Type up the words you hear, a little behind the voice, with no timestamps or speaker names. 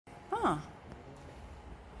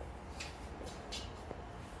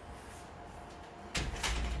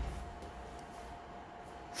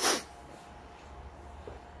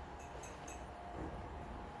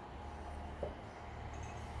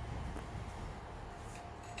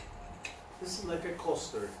This is like a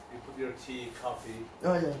coaster. You put your tea, coffee,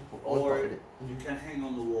 Oh yeah. or you can hang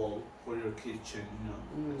on the wall for your kitchen. You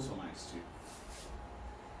know, it's so nice too.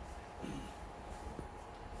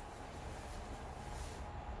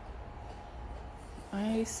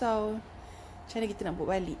 I risau macam mana kita nak buat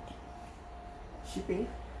balik.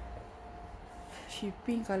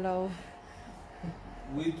 Shipping kalau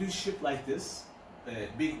We do ship like this,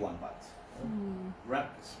 big one, but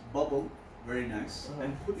wrapped, bubble, very nice,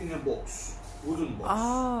 and put in a box, wooden box.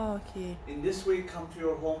 ah okay. In this way, come to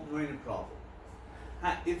your home, no any problem.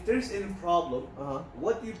 If there's any problem,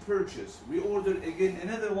 what you purchase, we order again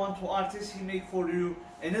another one to artist, he make for you,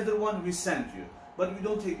 another one we send you, but we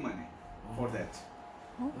don't take money for that.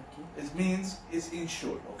 Okay. It means it's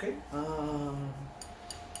insured, okay?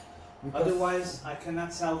 Otherwise, I cannot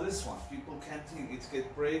sell this one. People can't think it get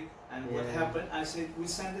break, and what happened? I said we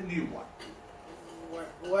send a new one.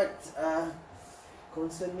 What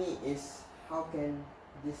concern me is how can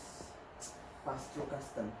this pass through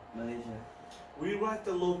custom Malaysia? We write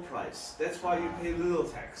the low price. That's why you pay little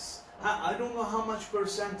tax. I don't know how much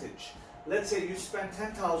percentage. Let's say you spend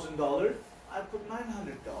 $10,000, I put $900,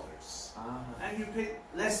 and you pay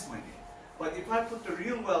less money. But if I put the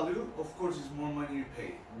real value, of course, it's more money you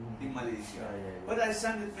pay in Malaysia. But I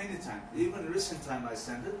send it many times. Even recent time I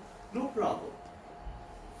send it, no problem.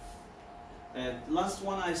 And last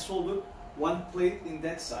one I sold it, one plate in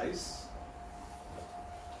that size.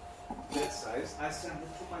 That size, I sent it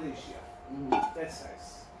to Malaysia. That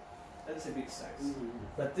size. That's a big size.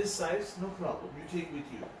 But this size, no problem. You take with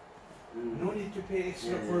you. No need to pay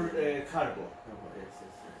extra for cargo.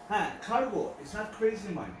 Cargo, it's not crazy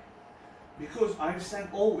money. Because I send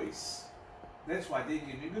always. That's why they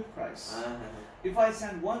give me good price. If I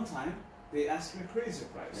send one time, they ask me crazy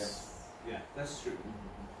price. Yeah, that's true.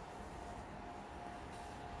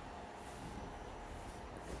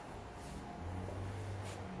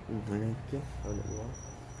 Okay,